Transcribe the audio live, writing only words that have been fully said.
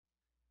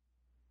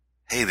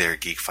Hey there,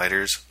 Geek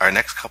Fighters. Our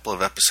next couple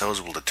of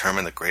episodes will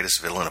determine the greatest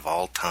villain of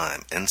all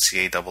time,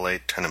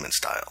 NCAA tournament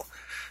style.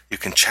 You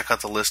can check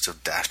out the list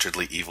of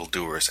dastardly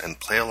evildoers and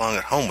play along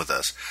at home with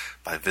us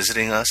by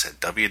visiting us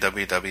at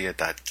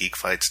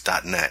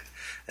www.geekfights.net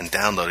and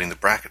downloading the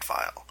bracket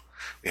file.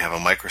 We have a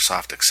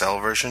Microsoft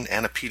Excel version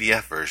and a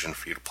PDF version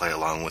for you to play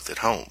along with at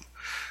home.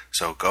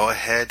 So go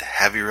ahead,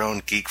 have your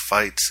own Geek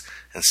Fights,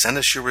 and send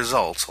us your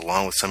results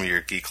along with some of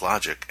your geek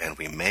logic, and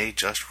we may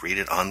just read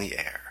it on the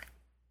air.